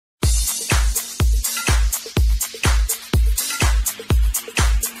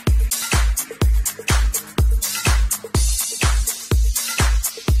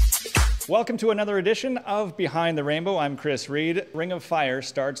Welcome to another edition of Behind the Rainbow. I'm Chris Reed. Ring of Fire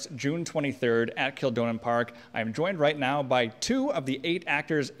starts June 23rd at Kildonan Park. I'm joined right now by 2 of the 8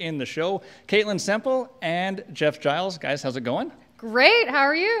 actors in the show, Kaitlyn Semple and Jeff Giles. Guys, how's it going? Great, how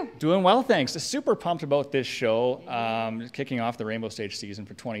are you? Doing well, thanks. Super pumped about this show, kicking off the Rainbow Stage season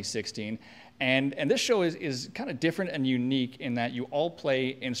for 2016. And this show is kind of different and unique in that you all play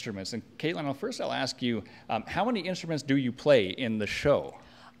instruments. And Kaitlyn, I'll ask you, how many instruments do you play in the show?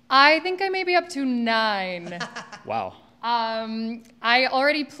 I think I may be up to 9. Wow. I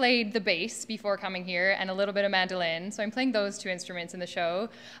already played the bass before coming here and a little bit of mandolin, so I'm playing those 2 instruments in the show.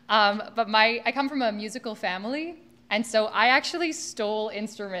 But I come from a musical family, and so I actually stole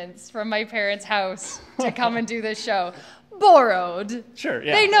instruments from my parents' house to come and do this show. Borrowed. Sure,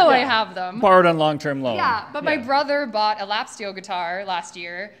 yeah. They know I have them. Borrowed on long-term loan. Yeah, but my brother bought a lap steel guitar last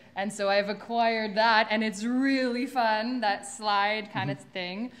year, and so I've acquired that, and it's really fun, that slide kind of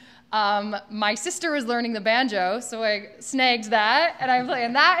thing. My sister is learning the banjo, so I snagged that, and I'm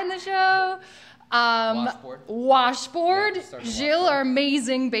playing that in the show. Washboard. Yeah, Giles, our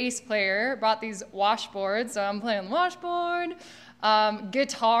amazing bass player, brought these washboards, so I'm playing the washboard.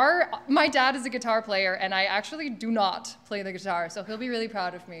 Guitar. My dad is a guitar player, and I actually do not play the guitar, so he'll be really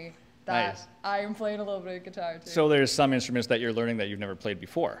proud of me that nice. I am playing a little bit of guitar too. So there's some instruments that you're learning that you've never played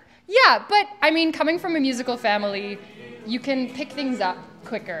before. Yeah, but I mean, coming from a musical family, you can pick things up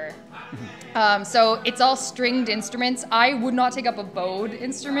quicker. So it's all stringed instruments. I would not take up a bowed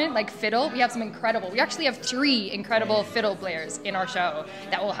instrument like fiddle. We actually have 3 incredible fiddle players in our show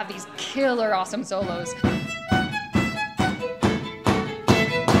that will have these killer awesome solos.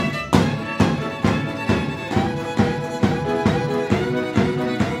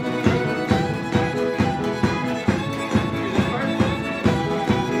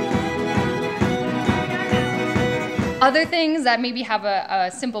 Other things that maybe have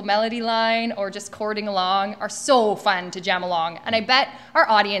a simple melody line or just chording along are so fun to jam along. And I bet our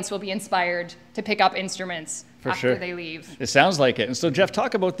audience will be inspired to pick up instruments after they leave. It sounds like it. And so, Jeff,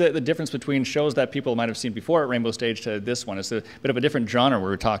 talk about the difference between shows that people might have seen before at Rainbow Stage to this one. It's a bit of a different genre we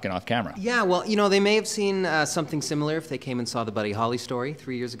were talking off camera. Yeah, well, you know, they may have seen something similar if they came and saw the Buddy Holly story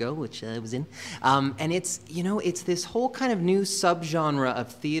 3 years ago, which I was in. And it's this whole kind of new subgenre of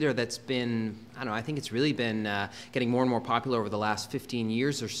theater that's been, I think it's really been getting more and more popular over the last 15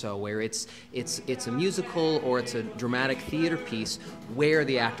 years or so, where it's a musical or it's a dramatic theater piece where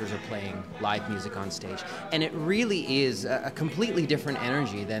the actors are playing live music on stage. And it really is a completely different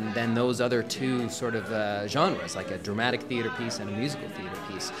energy than those other 2 sort of genres, like a dramatic theater piece and a musical theater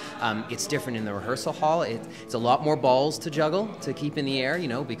piece. It's different in the rehearsal hall. It's a lot more balls to juggle, to keep in the air,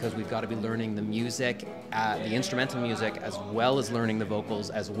 because we've got to be learning the music, the instrumental music, as well as learning the vocals,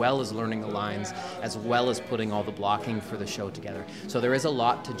 as well as learning the lines, as well as putting all the blocking for the show together. So there is a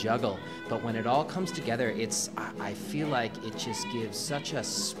lot to juggle, but when it all comes together, I feel like it just gives such a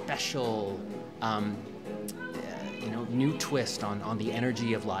special, new twist on the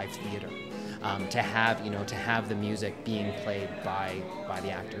energy of live theater. To have the music being played by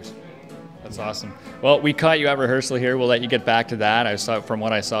the actors. That's awesome. Well, we caught you at rehearsal here. We'll let you get back to that. From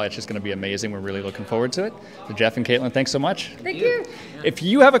what I saw, it's just going to be amazing. We're really looking forward to it. So Jeff and Kaitlyn, thanks so much. Thank you. If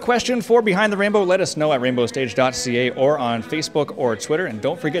you have a question for Behind the Rainbow, let us know at rainbowstage.ca or on Facebook or Twitter. And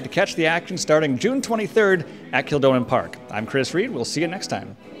don't forget to catch the action starting June 23rd at Kildonan Park. I'm Chris Reed. We'll see you next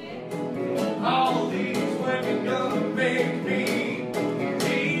time.